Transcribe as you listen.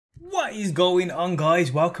What is going on,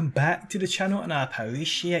 guys? Welcome back to the channel and I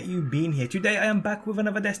appreciate you being here. Today I am back with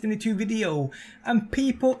another Destiny 2 video and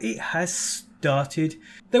people, it has started.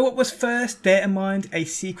 Though what was first data mined a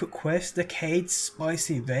secret quest, the Cayde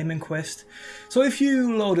Spicy Ramen Quest. So if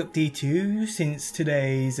you load up D2 since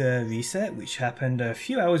today's reset, which happened a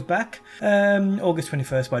few hours back, August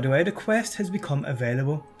 21st by the way, the quest has become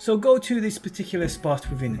available. So go to this particular spot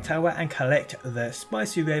within the tower and collect the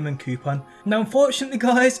Spicy Ramen coupon. Now unfortunately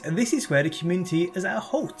guys, this is where the community is at a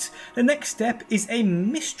halt. The next step is a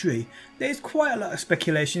mystery. There's quite a lot of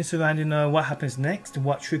speculation surrounding what happens next,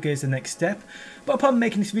 what triggers the next step, but upon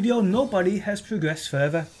making this video nobody has progressed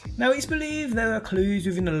further. Now it's believed there are clues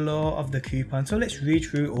within the lore of the coupon, so let's read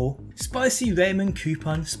through it all. Spicy Ramen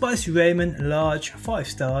coupon, Spicy Ramen large 5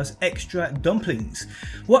 stars extra dumplings.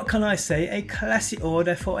 What can I say, a classy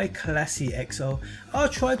order for a classy XO. I'll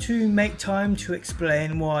try to make time to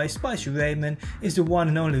explain why Spicy Ramen is the one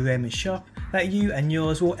and only ramen shop that you and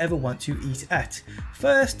yours will ever want to eat at.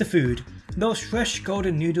 First, the food. Those fresh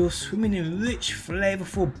golden noodles swimming in rich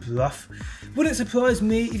flavourful broth. Wouldn't surprise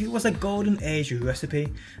me if it was a golden age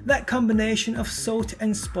recipe. That combination of salt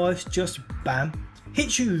and spice just bam,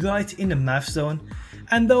 hits you right in the mouth zone.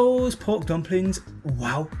 And those pork dumplings,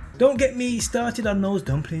 wow. Don't get me started on those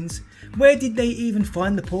dumplings. Where did they even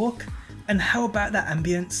find the pork? And how about that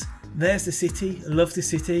ambience? There's the city, love the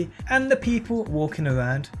city, and the people walking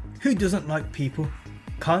around. Who doesn't like people?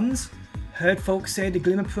 Cons? Heard folks say the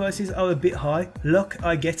glimmer prices are a bit high. Look,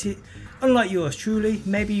 I get it. Unlike yours truly,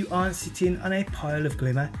 maybe you aren't sitting on a pile of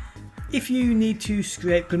glimmer. If you need to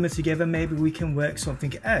scrape glimmer together, maybe we can work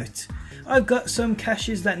something out. I've got some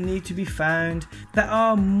caches that need to be found that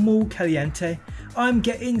are muy caliente. I'm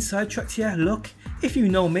getting sidetracked here. Look, if you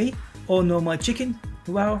know me or know my chicken,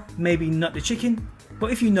 well, maybe not the chicken,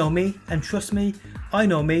 but if you know me and trust me, I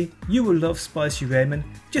know me, you will love Spicy Ramen.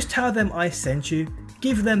 Just tell them I sent you.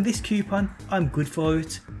 Give them this coupon, I'm good for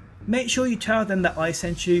it. Make sure you tell them that I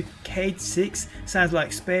sent you. Cayde 6 sounds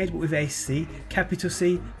like spade but with a C, capital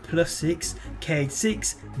C plus 6, Cayde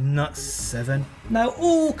 6, not 7. Now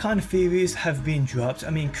all kind of theories have been dropped, I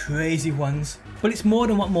mean crazy ones. But it's more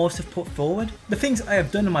than what most have put forward. The things I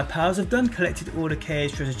have done and my pals have done: collected all the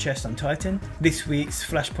Cayde treasure chests on Titan, this week's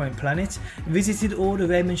Flashpoint Planet, visited all the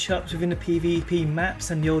ramen shops within the PvP maps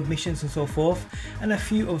and the old missions and so forth, and a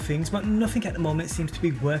few other things, but nothing at the moment seems to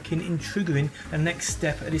be working in triggering the next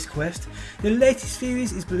step of this quest. The latest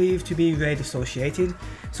theories is believed to be raid associated,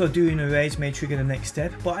 so doing a raid may trigger the next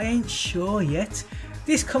step, but I ain't sure yet.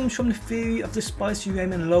 This comes from the theory of the Spicy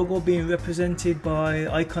Ramen logo being represented by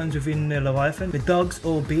icons within the Leviathan, the dogs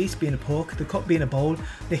or beasts being a pork, the cup being a bowl,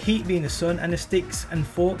 the heat being the sun, and the sticks and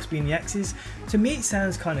forks being the axes. To me it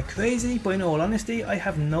sounds kind of crazy, but in all honesty I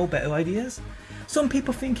have no better ideas. Some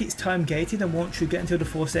people think it's time gated and won't trigger until the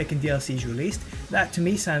Forsaken DLC is released. That to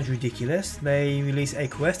me sounds ridiculous. They release a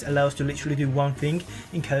quest, allow us to literally do one thing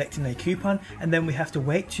in collecting a coupon, and then we have to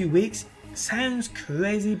wait 2 weeks. Sounds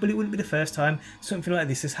crazy, but it wouldn't be the first time something like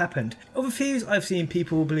this has happened. Other theories I've seen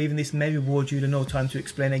people believing this may reward you the no time to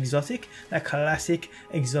explain exotic, that classic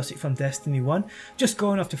exotic from Destiny 1. Just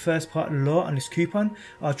going off the first part of the lore on this coupon,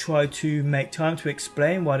 I'll try to make time to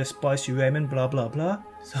explain why the Spicy Ramen blah blah blah.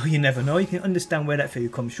 So you never know, you can understand where that theory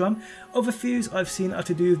comes from. Other theories I've seen are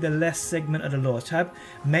to do with the last segment of the lore tab.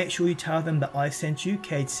 Make sure you tell them that I sent you.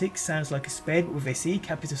 Cayde 6 sounds like a spade but with a C,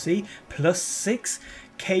 capital C, plus 6.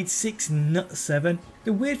 Cayde 6, not 7.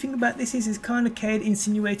 The weird thing about this is kind of Cayde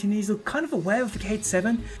insinuating he's kind of aware of the Cayde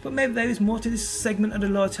 7, but maybe there is more to this segment of the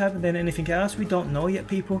lore tab than anything else. We don't know yet,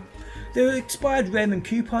 people. The expired ramen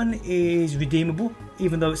coupon is redeemable,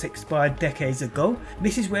 even though it's expired decades ago.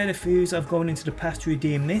 This is where the theories of going into the past to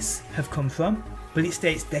redeem this have come from. But it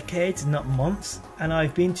states decades, not months, and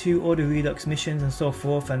I've been to all the Redux missions and so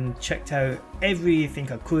forth and checked out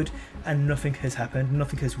everything I could, and nothing has happened,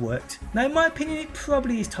 nothing has worked. Now in my opinion it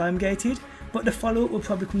probably is time gated, but the follow up will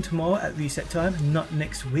probably come tomorrow at reset time, not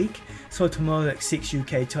next week. So tomorrow at 6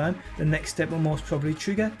 UK time, the next step will most probably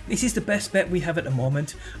trigger. This is the best bet we have at the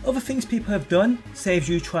moment. Other things people have done saves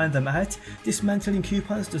you trying them out. Dismantling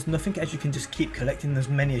coupons does nothing, as you can just keep collecting as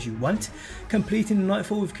many as you want. Completing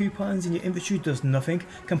Nightfall with coupons in your inventory does nothing.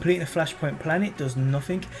 Completing a Flashpoint Planet does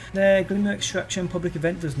nothing. The Glimmer Extraction public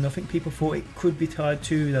event does nothing. People thought it could be tied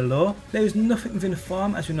to the lore. There is nothing within the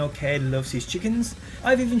farm, as we know Cayde loves his chickens.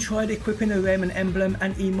 I've even tried equipping a Ramen emblem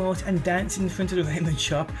and emote and dancing in front of the ramen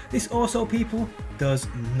shop. This also, people, does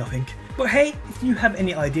nothing. But hey, if you have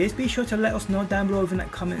any ideas, be sure to let us know down below in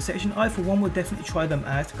that comment section. I for one will definitely try them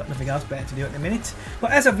out. Got nothing else better to do at the minute.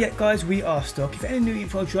 But as of yet guys, we are stuck. If any new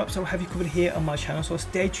info drops, I'll have you covered here on my channel, so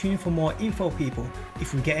stay tuned for more info, people,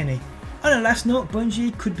 if we get any. On a last note,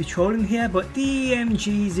 Bungie could be trolling here, but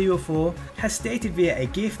DMG04 has stated via a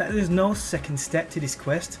GIF that there's no second step to this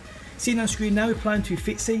quest. Seen on screen now replying to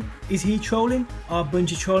Fitzy. Is he trolling? Are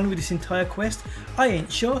Bungie trolling with this entire quest? I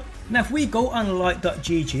ain't sure. Now if we go on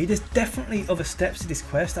light.gg, there's definitely other steps to this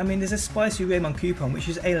quest. I mean, there's a Spicy Ramen coupon which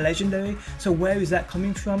is a legendary, so where is that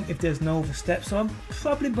coming from if there's no other steps? So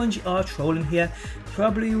probably Bungie are trolling here.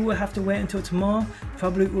 Probably we'll have to wait until tomorrow,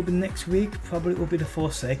 probably it will be next week, probably it will be the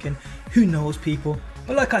Forsaken. Who knows, people?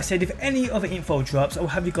 But like I said, if any other info drops, I will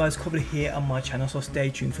have you guys covered here on my channel, so stay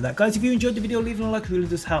tuned for that. Guys, if you enjoyed the video, leaving a like really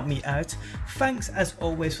does help me out. Thanks as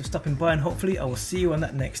always for stopping by, and hopefully I will see you on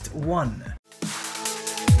that next one.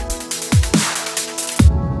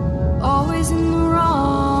 Always in the wrong,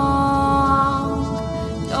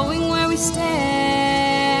 knowing where we stand.